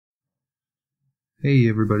Hey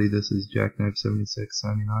everybody, this is Jackknife76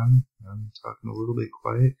 signing on. I'm talking a little bit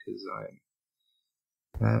quiet because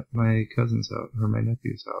I'm at my cousin's house, or my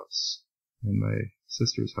nephew's house, and my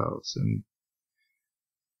sister's house, and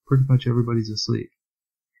pretty much everybody's asleep,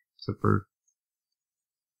 except for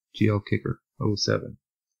GL Kicker 07.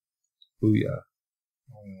 Booyah.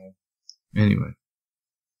 Anyway,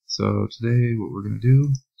 so today what we're going to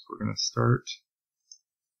do is we're going to start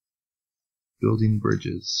building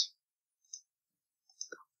bridges.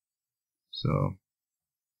 So,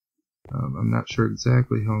 I'm not sure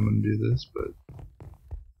exactly how I'm going to do this, but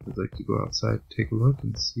I'd like to go outside, take a look,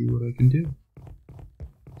 and see what I can do.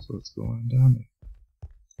 So let's go on down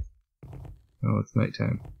there. Oh, it's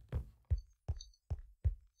nighttime.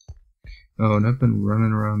 Oh, and I've been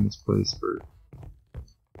running around this place for,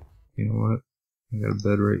 you know what? I got a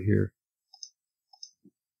bed right here.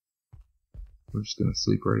 We're just going to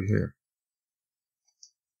sleep right here.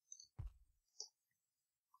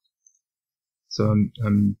 So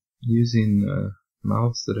I'm using a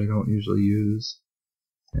mouse that I don't usually use,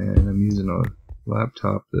 and I'm using a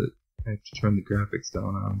laptop that I have to turn the graphics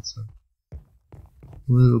down on, so a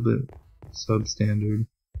little bit substandard.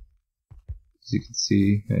 As you can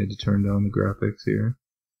see, I had to turn down the graphics here.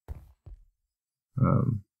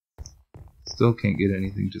 Still can't get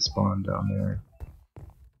anything to spawn down there.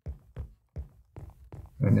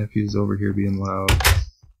 My nephew's over here being loud.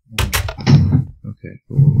 Okay,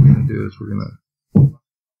 so what we're going to do is we're going to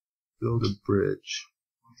build a bridge.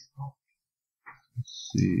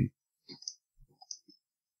 Let's see.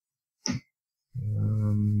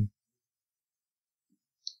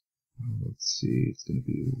 Let's see, it's going to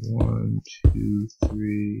be 1, 2,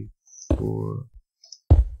 3, 4,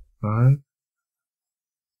 5.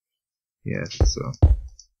 Yeah, I think so.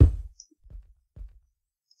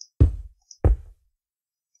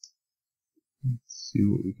 Let's see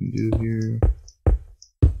what we can do here.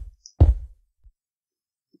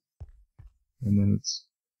 And then it's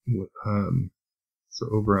so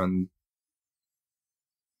over on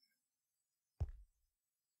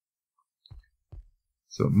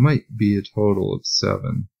so it might be a total of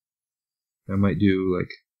 7. I might do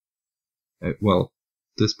like, well,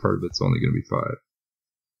 this part of it's only going to be 5.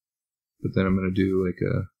 But then I'm going to do like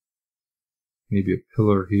maybe a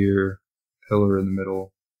pillar here, pillar in the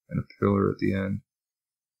middle, and a pillar at the end.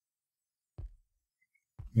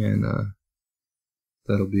 And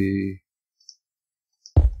that'll be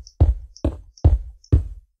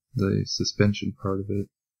the suspension part of it.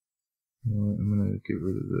 You know what, I'm going to get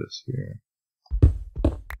rid of this here.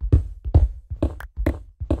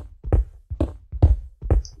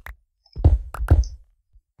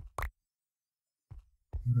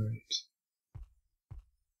 Alright.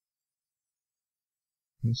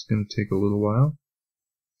 It's going to take a little while,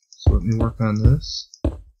 so let me work on this,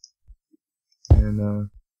 and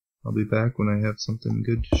I'll be back when I have something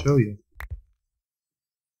good to show you.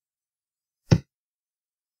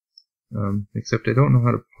 Except I don't know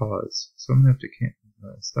how to pause, so I'm going to have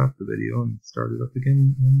to stop the video and start it up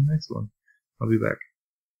again in the next one. I'll be back.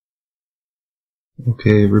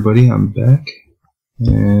 Okay everybody, I'm back,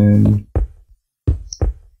 and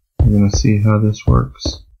we're going to see how this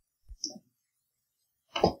works.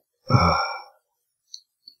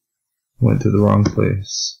 Went to the wrong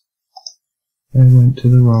place. I went to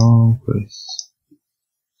the wrong place.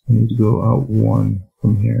 I need to go out 1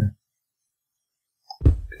 from here.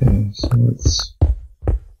 Okay, so it's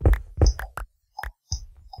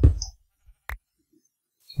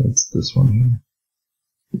this one here.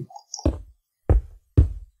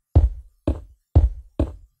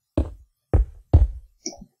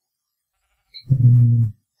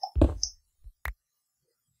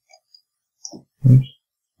 Oops. Okay.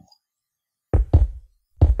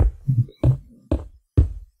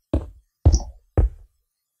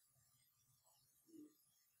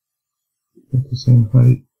 At the same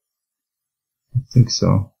height? I think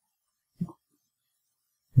so.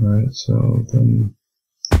 Alright, so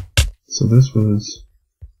this was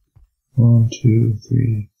 1, 2,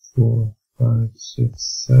 3, 4, 5,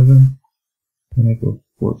 6, 7, and I go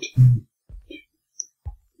 14.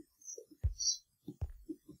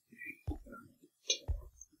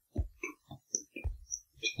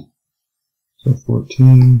 So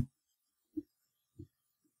 14,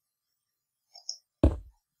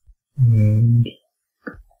 and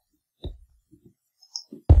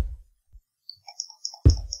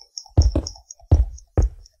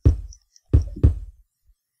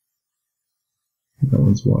that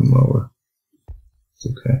one's 1 lower. It's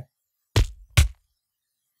okay.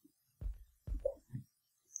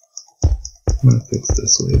 I'm going to fix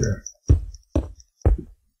this later.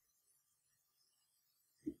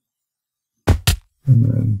 and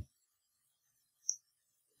then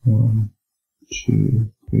 1,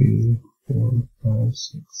 2, 3, 4, 5,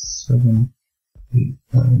 6, 7, 8,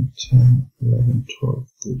 9, 10, 11, 12,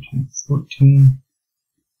 13, 14.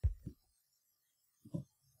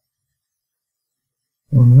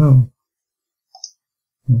 Oh no.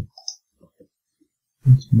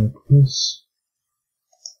 Let's make this.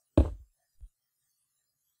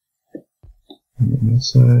 And then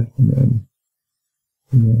this side, and then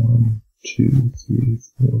 1, 2, 3,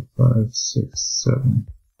 4, 5, 6, 7.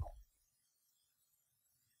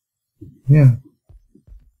 Yeah.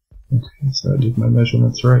 Okay, so I did my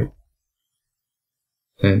measurements right.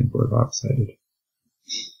 And we're lopsided.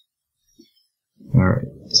 Alright,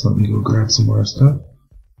 so let me go grab some more stuff.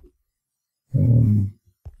 I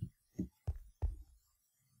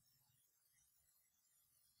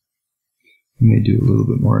may do a little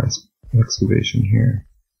bit more excavation here.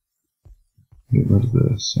 Get rid of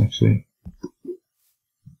this, actually.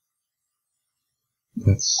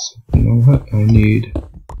 That's, you know what, I need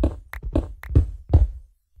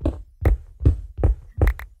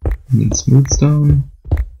smooth stone.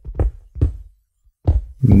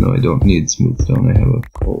 Even though I don't need smooth stone, I have a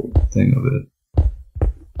whole thing of it.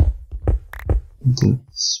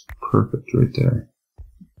 It's perfect right there.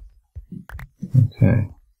 Okay.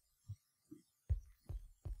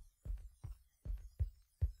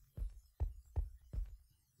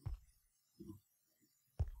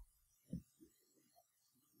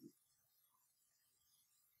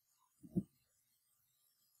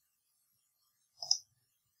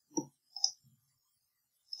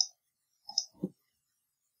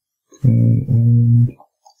 And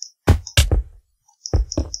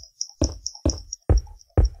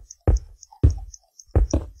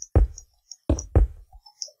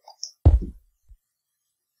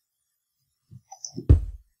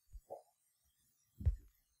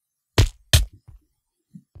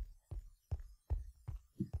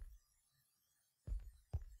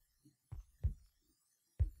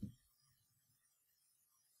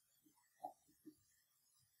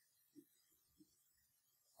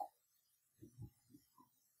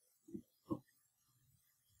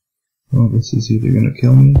well, this is either going to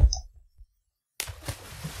kill me,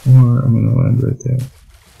 or I'm going to land right there.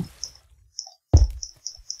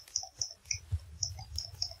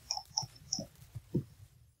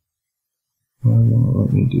 Why won't it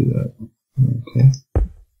let me do that? Okay.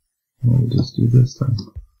 We'll just do this then.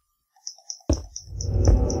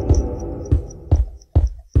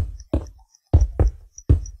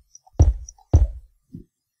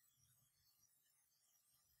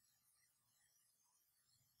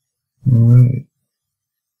 Alright.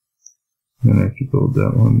 Then I have to build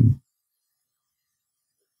that one.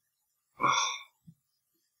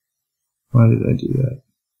 Why did I do that?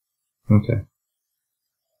 Okay.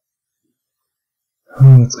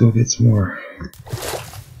 Oh, let's go get some more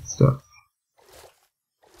stuff.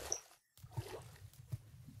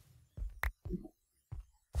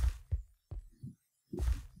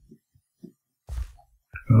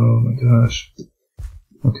 Oh my gosh.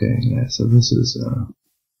 Okay, yeah, so this is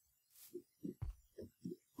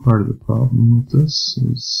part of the problem with this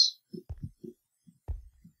is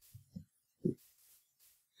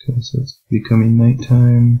okay, so it's becoming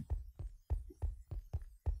nighttime.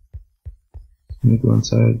 I'm gonna go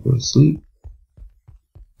inside, go to sleep,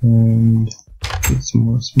 and get some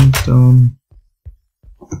more smooth stone.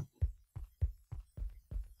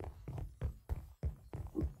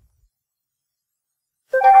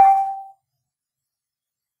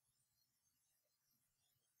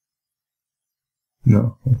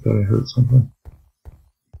 No, I thought I heard something.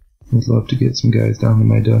 I'd love to get some guys down in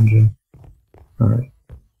my dungeon. Alright,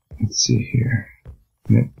 let's see here.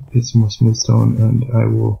 Get some more smooth stone, and I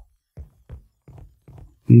will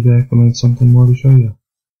be back when I have something more to show you.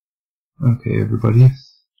 Okay, everybody.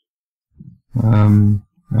 I'm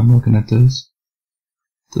looking at this.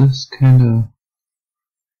 This kinda...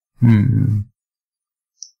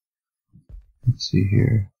 Let's see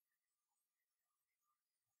here.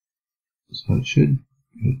 So it should...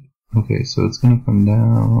 Okay, so it's gonna come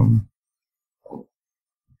down...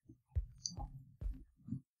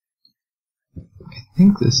 I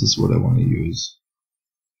think this is what I want to use.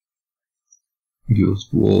 Use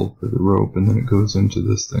wool for the rope, and then it goes into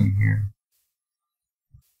this thing here.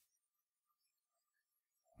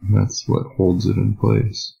 And that's what holds it in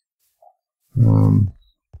place.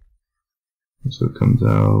 So it comes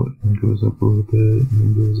out and goes up a little bit, and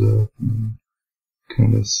then goes up, and then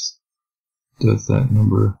kind of does that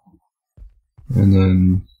number. And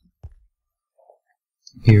then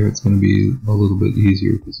here it's going to be a little bit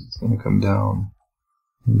easier because it's going to come down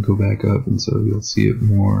and go back up, and so you'll see it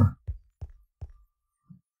more.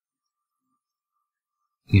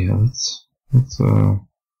 yeah, let's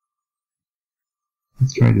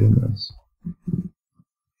try doing this.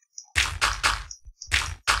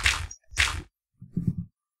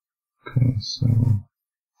 Okay, so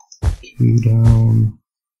 2 down,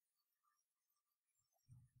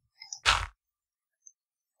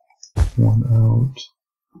 1 out.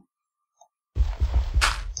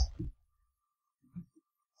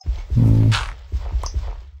 Okay.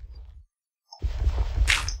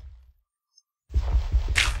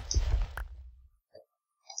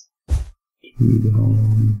 2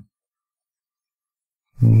 down.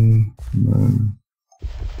 Okay, and then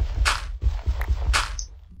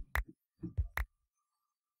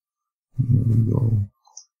here we go.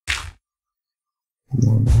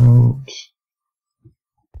 1 out.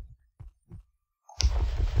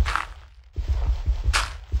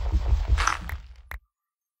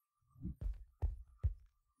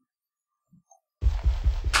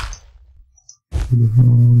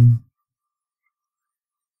 Down.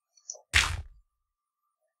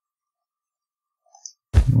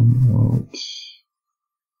 1 out.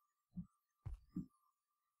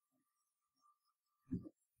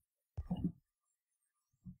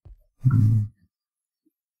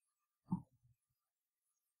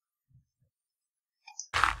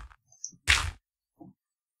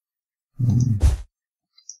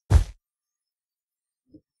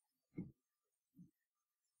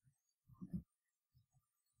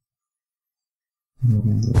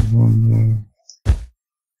 One there,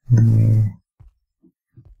 one there.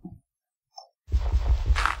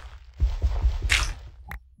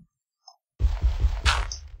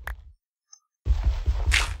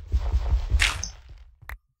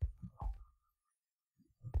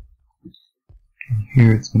 And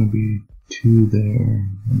here it's going to be 2 there,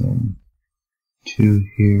 and then 2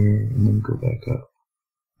 here, and then go back up.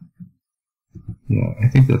 Yeah, I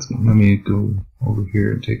think that's going to let me go over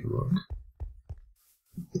here and take a look.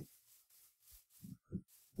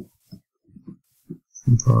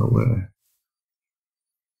 From far away.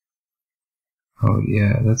 Oh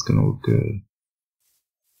yeah, that's going to look good.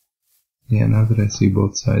 Yeah, now that I see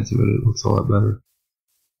both sides of it, it looks a lot better.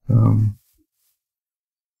 And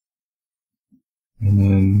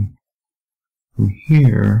then from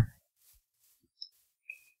here,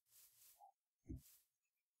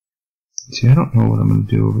 see, I don't know what I'm going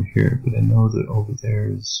to do over here, but I know that over there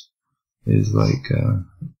is like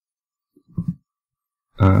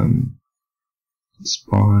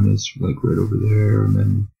spawn is like right over there, and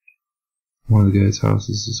then one of the guys'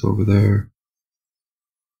 houses is over there.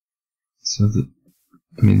 So that,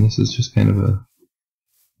 I mean, this is just kind of a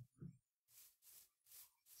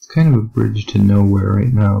bridge to nowhere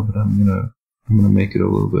right now, but I'm gonna make it a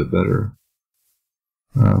little bit better.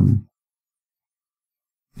 And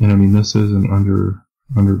I mean, this is an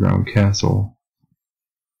underground castle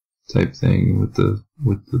type thing with the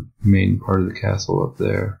main part of the castle up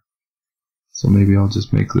there. So maybe I'll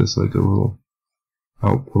just make this like a little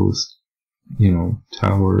outpost, you know,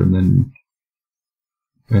 tower, and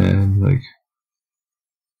like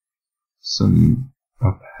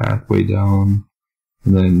a pathway down,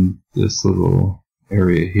 and then this little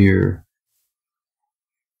area here.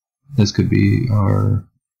 This could be our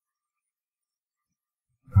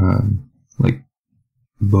like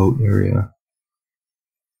boat area.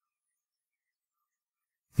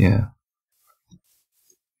 Yeah.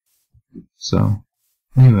 So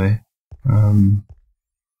anyway,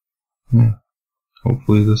 yeah.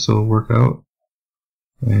 Hopefully this will work out,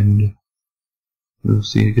 and we'll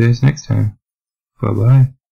see you guys next time. Bye bye.